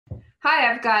Hi,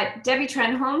 I've got Debbie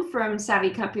Trenholm from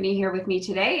Savvy Company here with me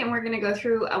today, and we're going to go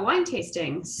through a wine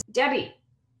tasting. Debbie,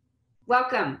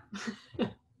 welcome.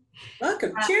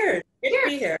 Welcome. Cheers. Good to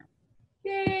be here.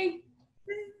 Yay.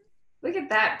 Look at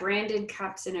that, branded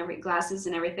cups and glasses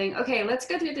and everything. Okay, let's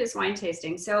go through this wine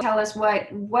tasting. So tell us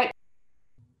walk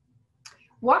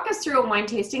us through a wine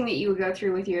tasting that you would go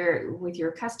through with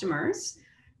your customers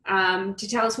to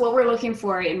tell us what we're looking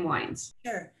for in wines.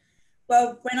 Sure.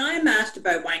 Well, when I'm asked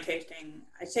about wine tasting,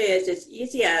 I say it's as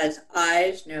easy as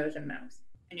eyes, nose, and mouth.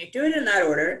 And you do it in that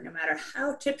order, no matter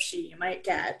how tipsy you might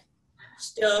get,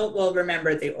 still will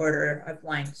remember the order of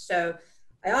wine. So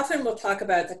I often will talk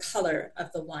about the color of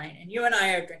the wine, and you and I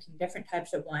are drinking different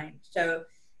types of wine. So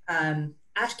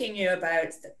asking you about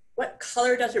what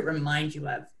color does it remind you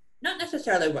of? Not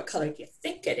necessarily what color do you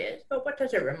think it is, but what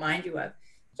does it remind you of?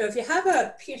 So if you have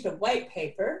a piece of white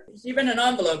paper, there's even an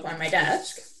envelope on my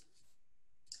desk.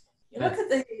 You look at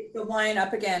the wine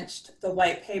up against the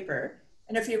white paper,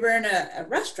 and if you were in a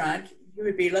restaurant, you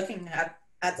would be looking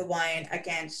at the wine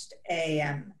against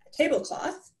a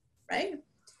tablecloth, right?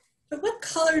 So what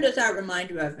color does that remind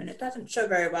you of? And it doesn't show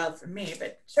very well for me,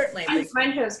 but certainly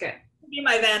Mine shows good. Be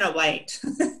my Vanna White.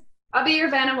 I'll be your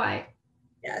Vanna White.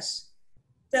 Yes.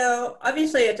 So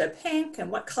obviously it's a pink,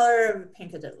 and what color of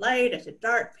pink is it? Light? Is it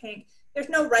dark pink? There's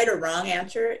no right or wrong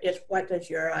answer. It's what does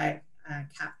your eye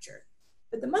capture?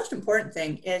 But the most important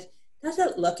thing is, does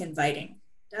it look inviting?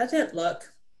 Does it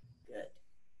look good?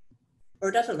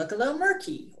 Or does it look a little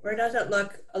murky? Or does it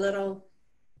look a little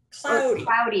cloudy? Or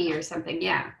cloudy or something,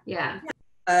 yeah.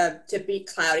 To be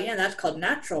cloudy, and that's called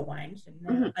natural wines and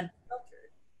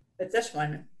unfiltered. But this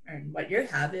one, and what you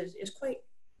have, is quite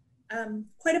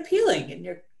appealing, and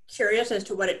you're curious as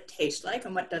to what it tastes like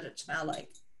and what does it smell like.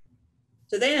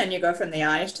 So then you go from the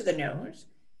eyes to the nose.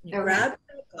 You grab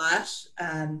a glass.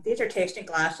 These are tasting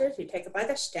glasses. You take it by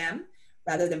the stem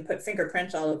rather than put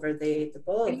fingerprints all over the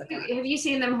bowl of the glass. Have you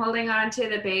seen them holding on to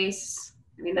the base?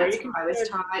 I mean, that's how I was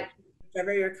taught.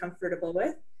 Whatever you're comfortable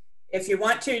with. If you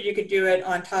want to, you could do it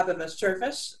on top of a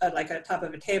surface, like on top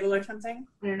of a table or something.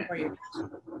 Or you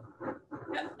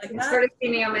like that. Sort of see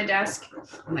me on my desk.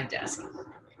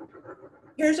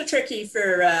 Here's a tricky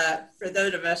for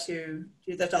those of us who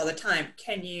do this all the time.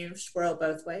 Can you swirl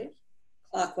both ways?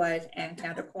 Clockwise and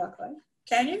counterclockwise.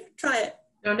 Can you? Try it.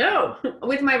 No.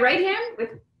 With my right hand?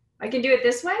 I can do it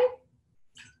this way?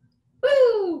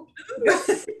 Woo!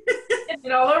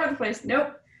 It all over the place.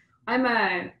 Nope.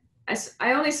 I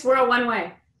only swirl one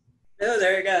way. Oh,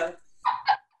 there you go.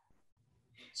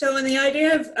 So when the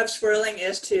idea of swirling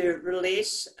is to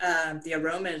release the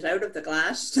aromas out of the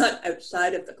glass, not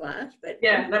outside of the glass. But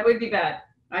yeah, that would be bad.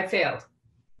 I failed.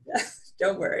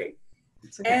 Don't worry.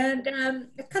 Okay. And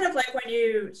it's kind of like when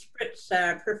you spritz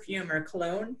perfume or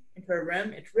cologne into a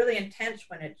room. It's really intense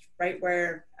when it's right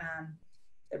where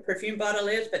the perfume bottle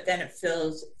is, but then it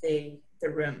fills the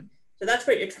room. So that's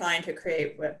what you're trying to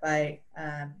create by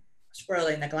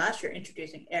swirling the glass. You're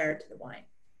introducing air to the wine.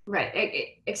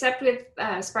 Right. Except with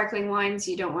sparkling wines,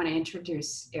 you don't want to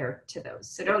introduce air to those.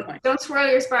 So don't swirl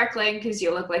your sparkling because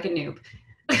you look like a noob.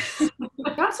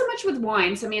 Not so much with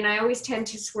wines. I mean, I always tend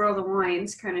to swirl the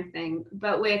wines kind of thing.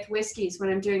 But with whiskeys, when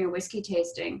I'm doing a whiskey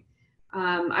tasting,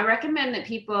 I recommend that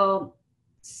people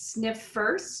sniff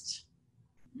first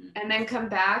and then come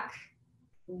back,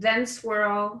 then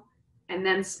swirl, and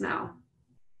then smell.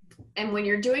 And when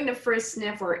you're doing the first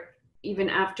sniff, or even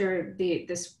after the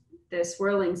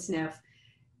swirling sniff,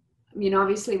 I mean,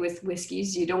 obviously with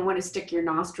whiskeys, you don't want to stick your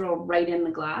nostril right in the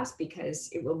glass because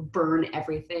it will burn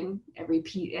everything,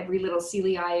 every little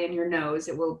ciliary in your nose,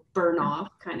 it will burn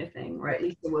off kind of thing, or at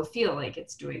least it will feel like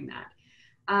it's doing that.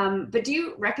 But do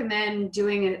you recommend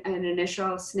doing an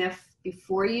initial sniff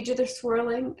before you do the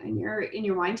swirling in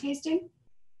your wine tasting?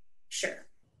 Sure.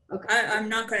 Okay. I'm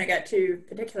not going to get too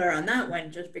particular on that one,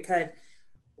 just because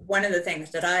one of the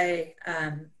things that I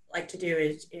like to do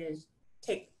is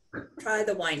try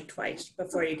the wine twice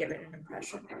before you give it an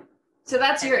impression. So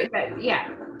that's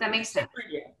that makes sense.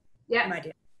 Yeah.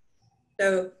 Idea.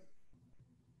 So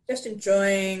just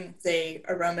enjoying the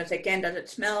aromas. Again, does it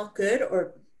smell good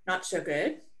or not so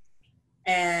good?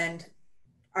 And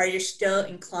are you still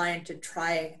inclined to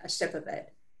try a sip of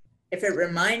it? If it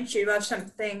reminds you of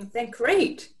something, then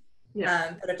great.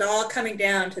 Yeah. But it's all coming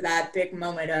down to that big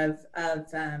moment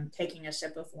of taking a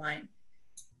sip of wine.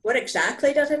 What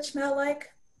exactly does it smell like?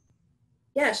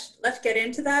 Yes, let's get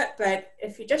into that. But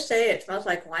if you just say it smells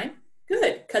like wine,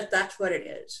 good, because that's what it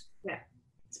is. Yeah.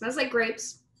 It smells like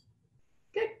grapes.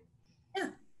 Good.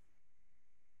 Yeah.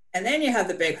 And then you have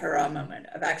the big hurrah moment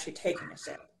of actually taking a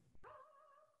sip.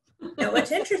 Now,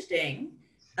 what's interesting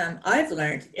I've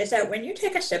learned is that when you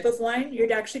take a sip of wine,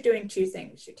 you're actually doing two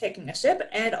things. You're taking a sip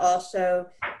and also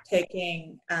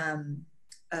taking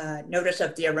notice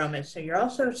of the aromas. So you're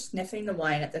also sniffing the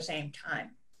wine at the same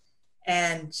time.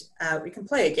 And we can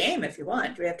play a game if you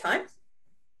want. Do we have time?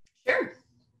 Sure.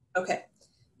 Okay.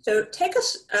 So take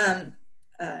us,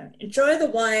 enjoy the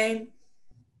wine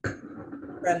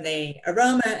from the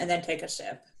aroma and then take a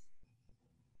sip.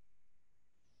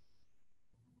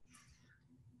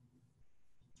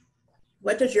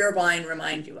 What does your wine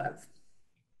remind you of?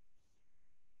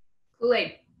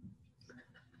 Kool-Aid.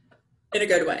 In a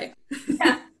good way.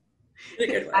 Yeah. In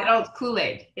a good way. Adult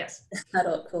Kool-Aid, yes.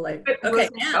 Adult Kool-Aid. Okay,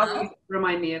 now.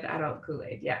 Remind me of adult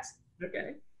Kool-Aid, yes.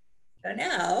 Okay. So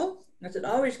now, this is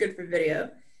always good for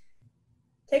video,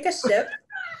 take a sip,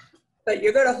 but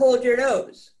you're going to hold your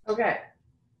nose. Okay.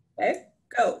 Okay,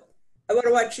 go. I want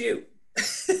to watch you.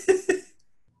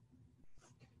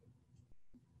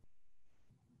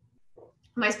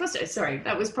 Am I supposed to? Sorry,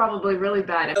 that was probably really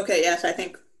bad. Okay, yes, I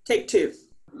think take two.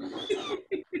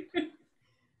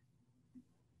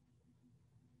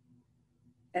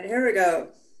 And here we go.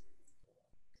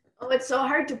 Oh, it's so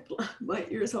hard to, my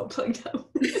ears all plugged up.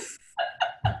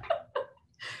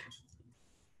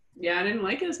 Yeah, I didn't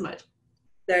like it as much.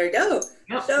 There you go.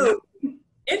 Yep. So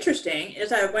interesting is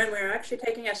that when we're actually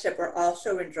taking a sip, we're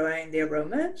also enjoying the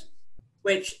aromas,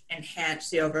 which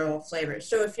enhance the overall flavor.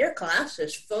 So if your glass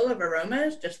is full of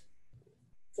aromas just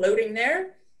floating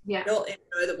there, yeah, you'll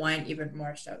enjoy the wine even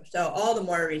more so. So all the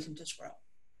more reason to swirl.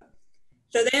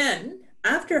 So then,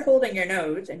 after holding your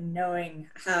nose and knowing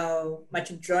how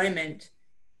much enjoyment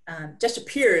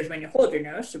disappears when you hold your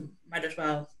nose, so might as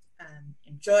well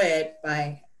enjoy it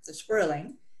by the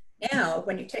swirling. Now,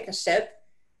 when you take a sip,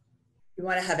 you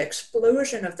want to have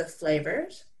explosion of the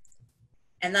flavors,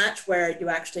 and that's where you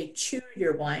actually chew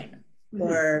your wine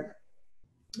or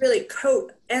really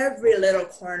coat every little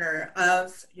corner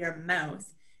of your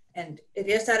mouth. And it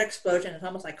is that explosion. It's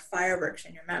almost like fireworks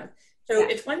in your mouth. So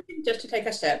it's one thing just to take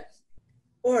a sip,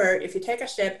 or if you take a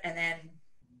sip and then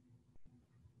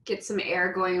get some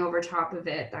air going over top of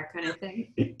it, that kind of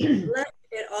thing. Let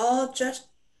it all just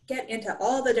get into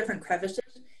all the different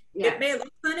crevices. Yeah. It may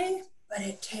look funny, but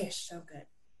it tastes so good.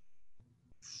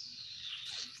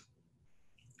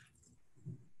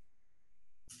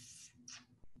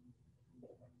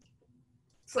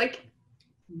 It's like,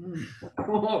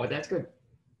 oh, that's good.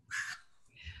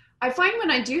 I find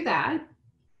when I do that,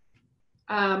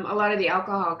 a lot of the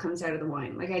alcohol comes out of the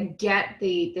wine. Like I get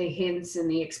the hints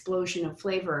and the explosion of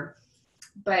flavor,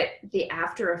 but the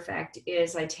after effect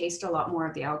is I taste a lot more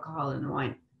of the alcohol in the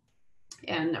wine.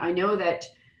 And I know that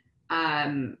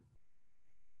that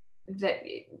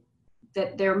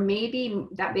there may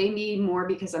be more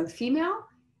because I'm female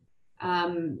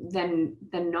than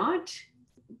not,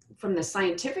 from the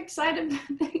scientific side of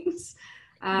things.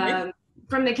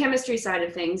 From the chemistry side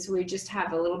of things, we just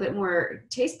have a little bit more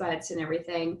taste buds and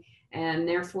everything, and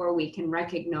therefore we can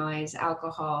recognize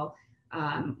alcohol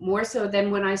more so than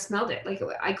when I smelled it. Like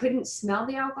I couldn't smell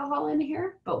the alcohol in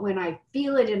here, but when I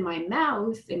feel it in my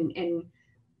mouth and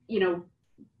you know,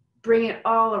 bring it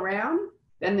all around,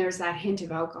 then there's that hint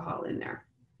of alcohol in there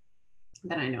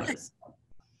that I notice.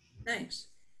 Nice.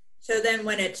 So then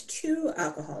when it's too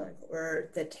alcoholic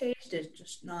or the taste is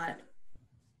just not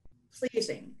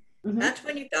pleasing, that's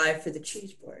when you dive for the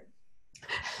cheese board.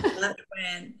 That's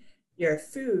when your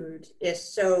food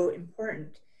is so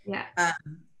important. Yeah.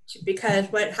 Because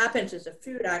what happens is the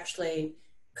food actually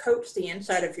coats the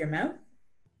inside of your mouth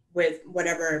with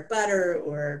whatever butter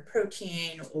or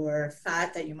protein or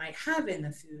fat that you might have in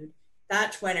the food.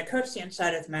 That's when it coats the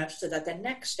inside of the mouth so that the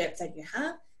next step that you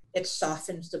have, it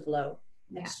softens the blow.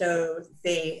 Yeah. And so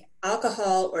the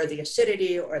alcohol or the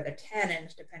acidity or the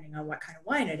tannins, depending on what kind of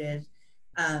wine it is,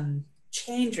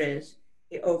 changes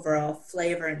the overall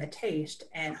flavor and the taste,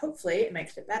 and hopefully it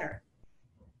makes it better.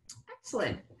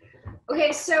 Excellent.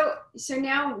 Okay, so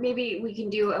now maybe we can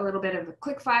do a little bit of a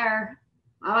quick fire.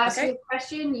 I'll ask you a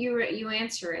question, you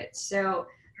answer it. So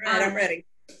all right, I'm ready.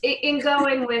 In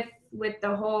going with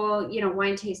the whole, you know,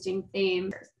 wine tasting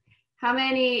theme, how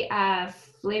many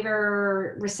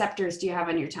flavor receptors do you have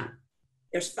on your tongue?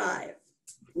 There's 5.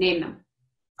 Name them.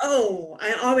 Oh,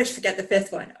 I always forget the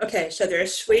 5th one. Okay, so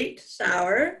there's sweet,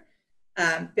 sour,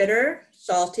 bitter,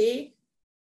 salty.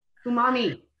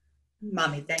 Umami.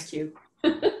 Umami, thank you.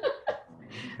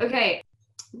 Okay,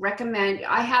 recommend.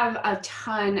 I have a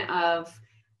ton of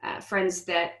friends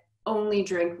that only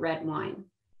drink red wine.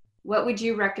 What would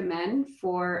you recommend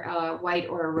for a white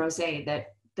or a rosé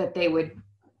that they would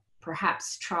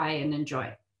perhaps try and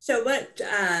enjoy? So what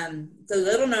the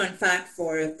little known fact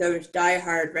for those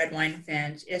diehard red wine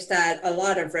fans is that a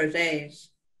lot of rosés,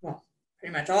 well,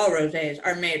 pretty much all rosés,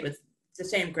 are made with the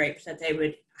same grapes that they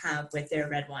would have with their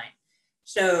red wine.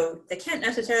 So they can't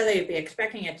necessarily be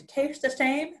expecting it to taste the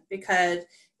same because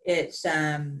it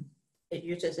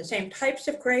uses the same types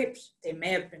of grapes. They may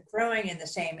have been growing in the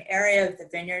same area of the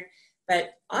vineyard,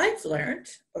 but I've learned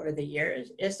over the years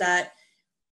is that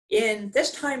in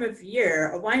this time of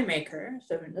year, a winemaker,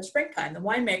 so in the springtime, the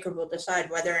winemaker will decide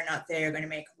whether or not they are going to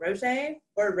make rosé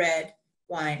or red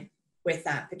wine with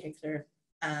that particular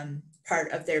part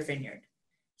of their vineyard.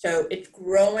 So it's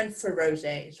growing for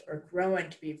rosés or growing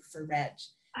to be for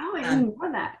reds. Oh, I didn't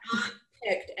know that.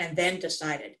 Picked and then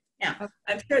decided. Now,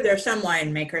 I'm sure there are some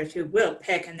winemakers who will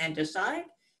pick and then decide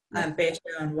based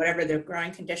on whatever their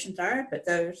growing conditions are, but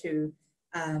those who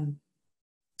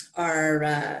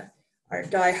are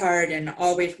diehard and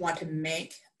always want to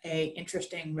make a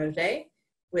interesting rosé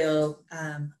will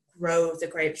grow the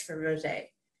grapes for rosé.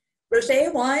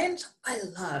 Rosé wines, I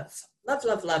love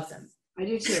them. I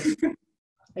do too.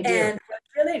 I do. And what's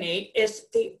really neat is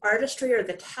the artistry or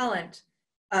the talent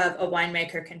of a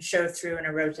winemaker can show through in a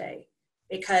rosé,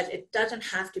 because it doesn't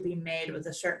have to be made with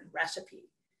a certain recipe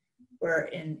or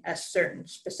in a certain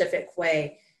specific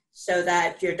way, so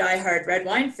that your diehard red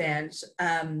wine fans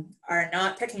are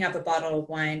not picking up a bottle of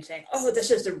wine saying, oh,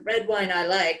 this is the red wine I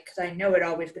like because I know it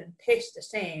always going to taste the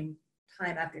same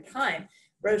time after time.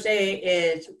 Rosé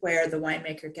is where the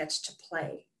winemaker gets to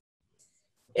play.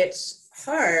 It's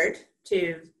hard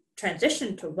to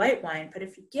transition to white wine, but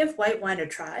if you give white wine a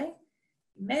try,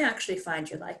 you may actually find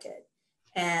you like it.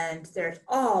 And there's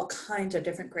all kinds of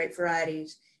different grape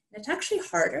varieties. And it's actually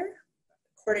harder,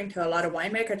 according to a lot of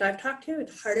winemakers I've talked to,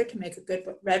 it's harder to make a good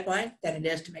red wine than it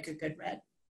is to make a good red.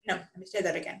 No, let me say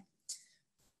that again.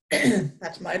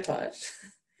 That's my pause.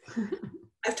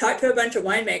 I've talked to a bunch of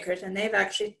winemakers and they've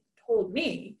actually told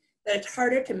me that it's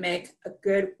harder to make a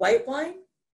good white wine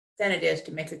than it is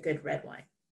to make a good red wine.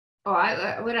 Oh,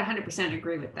 I would 100%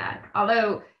 agree with that.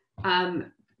 Although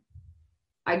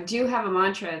I do have a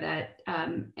mantra that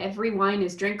every wine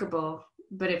is drinkable,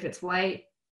 but if it's white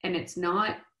and it's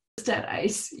not just at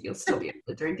ice, you'll still be able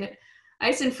to drink it.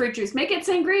 Ice and fruit juice, make it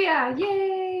sangria,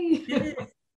 yay!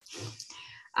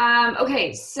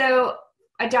 Okay, so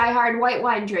a diehard white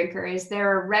wine drinker, is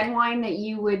there a red wine that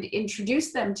you would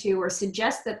introduce them to or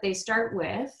suggest that they start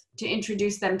with to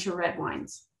introduce them to red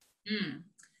wines?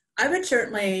 I would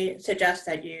certainly suggest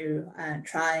that you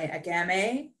try a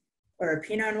Gamay or a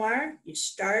Pinot Noir. You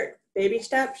start baby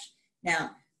steps.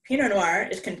 Now, Pinot Noir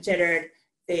is considered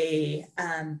the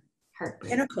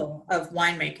pinnacle of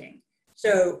winemaking.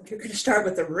 So you're going to start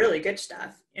with the really good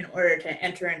stuff in order to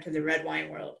enter into the red wine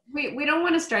world. We don't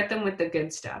want to start them with the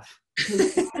good stuff.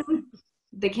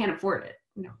 They can't afford it.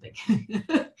 No, they can't.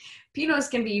 Pinots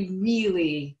can be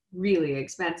really, really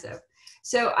expensive.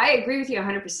 So I agree with you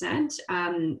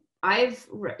 100%. I've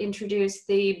introduced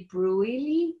the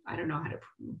Brouilly, I don't know how to,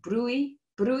 Brouilly,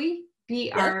 Brouilly,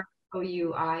 Brouilly,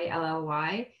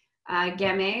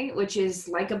 Gamay, which is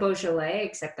like a Beaujolais,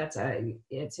 except it's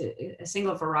a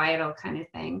single varietal kind of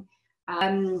thing.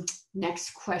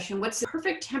 Next question, what's the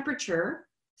perfect temperature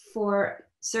for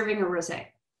serving a rosé?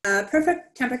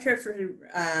 Perfect temperature for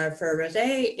a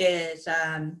rosé is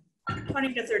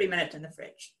 20 to 30 minutes in the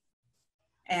fridge.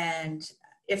 And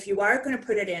if you are going to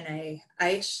put it in an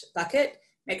ice bucket,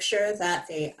 make sure that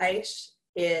the ice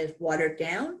is watered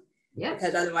down. Yeah.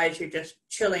 Because otherwise you're just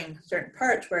chilling certain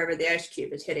parts wherever the ice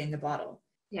cube is hitting the bottle.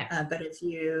 Yeah. But if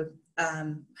you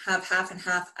have half and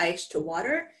half ice to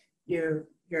water, your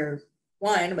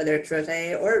wine, whether it's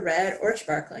rosé or red or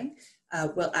sparkling,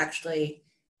 will actually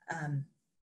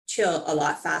chill a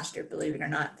lot faster, believe it or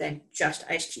not, than just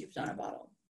ice cubes on a bottle.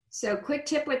 So quick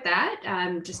tip with that,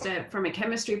 just from a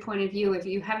chemistry point of view, if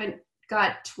you haven't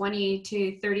got 20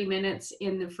 to 30 minutes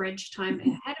in the fridge time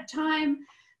ahead of time,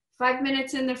 5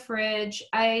 minutes in the fridge,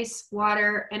 ice,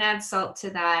 water, and add salt to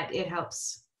that, it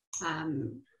helps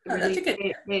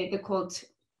the cold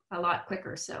a lot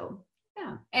quicker. So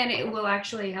yeah, and it will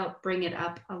actually help bring it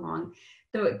up along.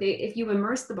 So if you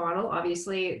immerse the bottle,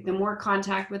 obviously, the more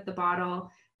contact with the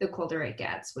bottle, the colder it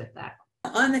gets with that.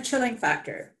 On the chilling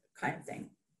factor kind of thing,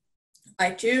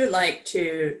 I do like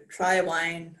to try a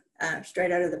wine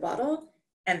straight out of the bottle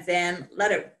and then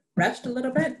let it rest a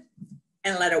little bit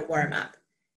and let it warm up.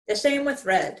 The same with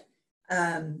red.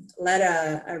 Let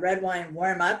a red wine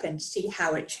warm up and see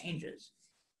how it changes.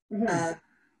 Mm-hmm.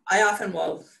 I often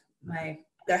will, my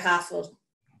other half will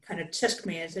kind of tisk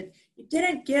me and said, you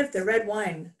didn't give the red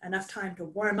wine enough time to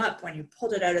warm up when you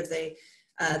pulled it out of the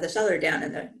cellar down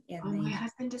in the my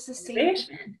husband does the same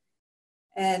basement.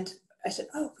 And I said,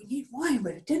 oh, we need wine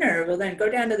with dinner. We'll then go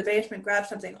down to the basement, grab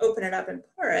something, open it up and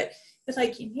pour it. It's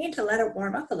like you need to let it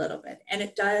warm up a little bit, and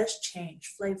it does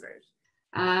change flavors.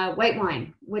 White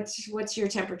wine. What's your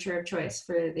temperature of choice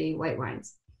for the white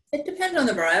wines? It depends on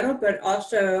the varietal, but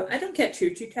also I don't get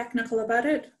too technical about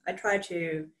it. I try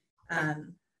to,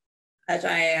 as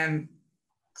I am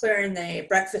clearing the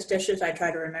breakfast dishes, I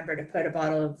try to remember to put a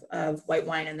bottle of white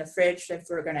wine in the fridge if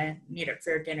we're going to need it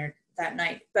for dinner that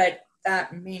night. But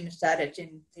that means that it's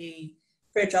in the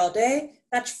fridge all day.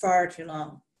 That's far too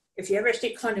long. If you ever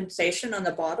see condensation on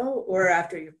the bottle, or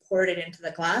after you poured it into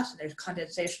the glass and there's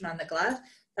condensation on the glass,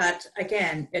 that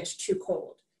again, it's too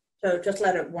cold. So just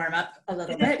let it warm up a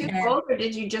little bit. Is it too cold, or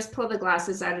did you just pull the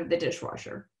glasses out of the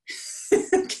dishwasher?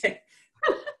 Okay.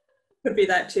 Could be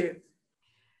that too.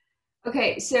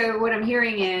 Okay, so what I'm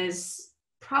hearing is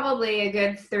probably a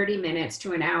good 30 minutes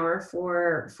to an hour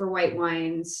for white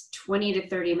wines, 20 to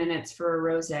 30 minutes for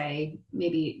a rosé,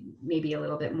 maybe a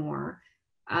little bit more.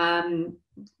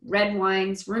 Red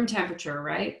wines, room temperature,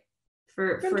 right?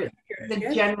 For the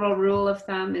yes. General rule of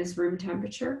thumb is room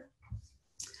temperature.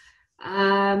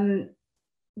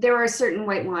 There are certain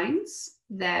white wines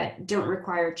that don't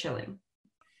require chilling.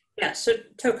 Yeah, so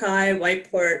Tokai, White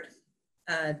Port,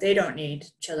 they don't need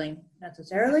chilling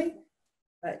necessarily,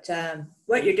 but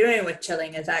what you're doing with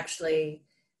chilling is actually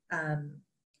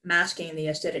masking the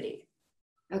acidity.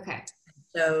 Okay.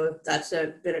 So that's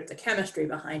a bit of the chemistry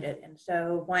behind it. And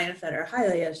so wines that are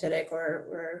highly acidic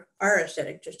or are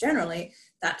acidic just generally,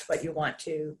 that's what you want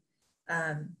to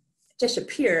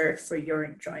disappear for your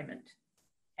enjoyment.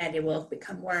 And it will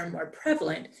become more and more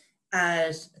prevalent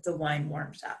as the wine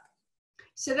warms up.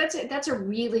 So that's a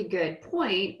really good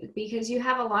point, because you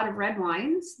have a lot of red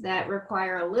wines that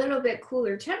require a little bit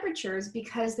cooler temperatures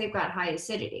because they've got high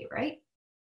acidity, right?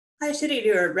 High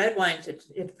acidity or red wines, it's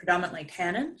predominantly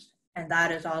tannins, and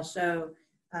that is also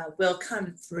will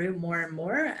come through more and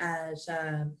more as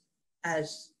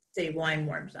the wine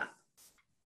warms up.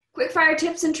 Quick fire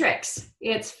tips and tricks.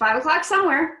 It's 5 o'clock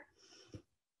somewhere.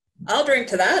 I'll drink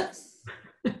to that.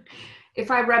 If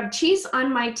I rub cheese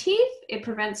on my teeth, it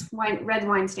prevents red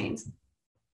wine stains.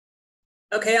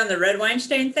 Okay, on the red wine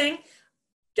stain thing,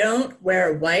 don't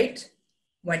wear white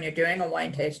when you're doing a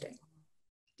wine tasting.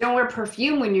 Don't wear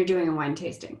perfume when you're doing a wine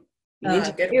tasting. It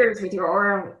interferes with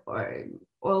your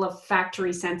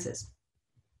olfactory senses.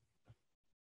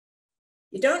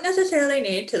 You don't necessarily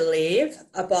need to leave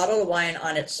a bottle of wine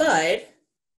on its side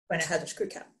when it has a screw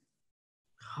cap.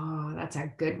 Oh, that's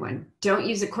a good one. Don't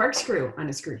use a corkscrew on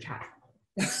a screw cap.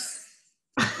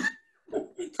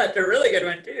 That's a really good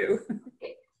one too.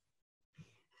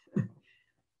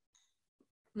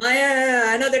 My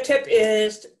another tip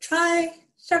is to try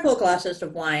several glasses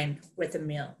of wine with a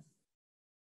meal.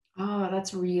 Oh,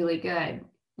 that's really good.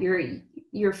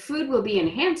 Your food will be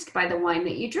enhanced by the wine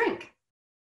that you drink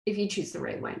if you choose the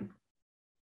right wine.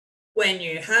 When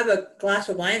you have a glass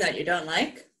of wine that you don't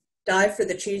like, dive for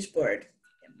the cheese board.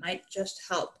 It might just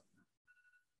help.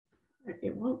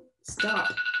 It won't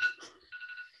stop.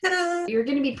 Ta-da! You're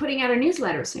going to be putting out a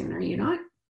newsletter soon, are you not?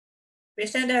 We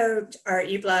send out our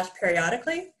e-blast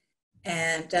periodically,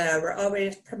 and we're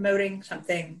always promoting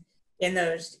something in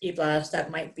those e-blasts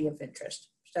that might be of interest.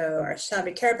 So our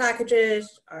Savvy Care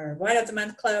packages, our Wine of the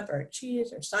Month Club, our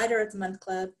cheese or cider of the month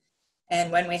club. And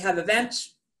when we have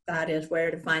events, that is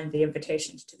where to find the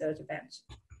invitations to those events.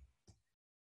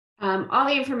 All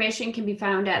the information can be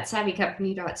found at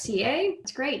savvycompany.ca.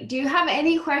 It's great. Do you have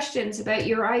any questions about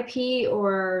your IP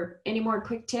or any more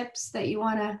quick tips that you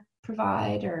want to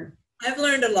provide? Or I've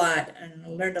learned a lot,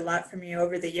 and learned a lot from you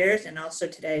over the years and also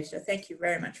today. So thank you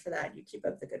very much for that. You keep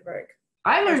up the good work.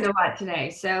 I learned a lot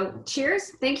today. So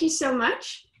cheers. Thank you so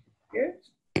much. Cheers.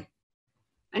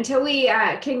 Until we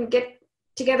can get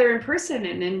together in person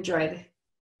and enjoy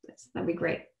this. That'd be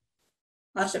great.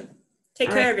 Awesome. Take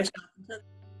care of yourself.